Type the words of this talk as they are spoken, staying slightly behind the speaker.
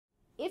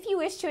If you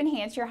wish to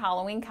enhance your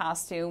Halloween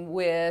costume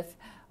with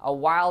a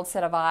wild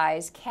set of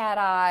eyes, cat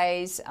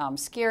eyes,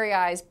 scary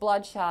eyes,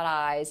 bloodshot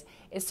eyes,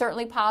 it's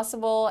certainly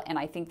possible, and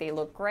I think they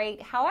look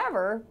great.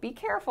 However, be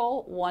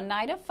careful, one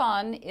night of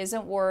fun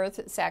isn't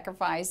worth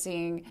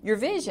sacrificing your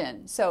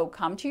vision. So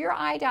come to your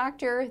eye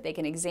doctor, they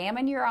can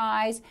examine your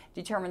eyes,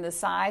 determine the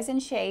size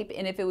and shape,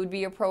 and if it would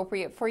be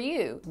appropriate for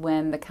you.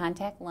 When the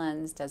contact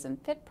lens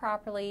doesn't fit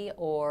properly,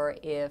 or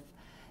if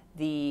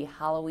the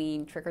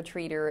Halloween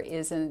trick-or-treater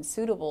isn't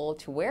suitable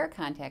to wear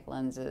contact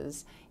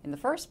lenses in the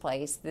first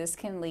place, this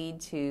can lead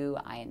to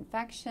eye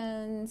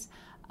infections,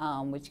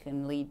 which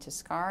can lead to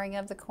scarring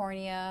of the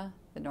cornea,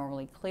 the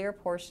normally clear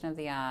portion of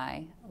the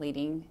eye,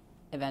 leading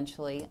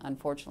eventually,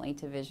 unfortunately,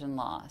 to vision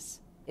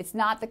loss. It's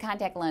not the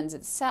contact lens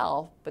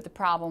itself, but the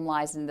problem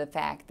lies in the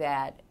fact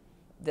that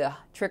the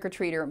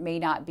trick-or-treater may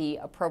not be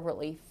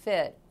appropriately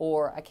fit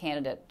or a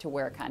candidate to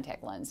wear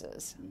contact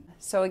lenses.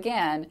 So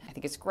again, I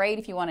think it's great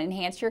if you want to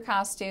enhance your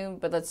costume,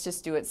 but let's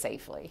just do it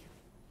safely.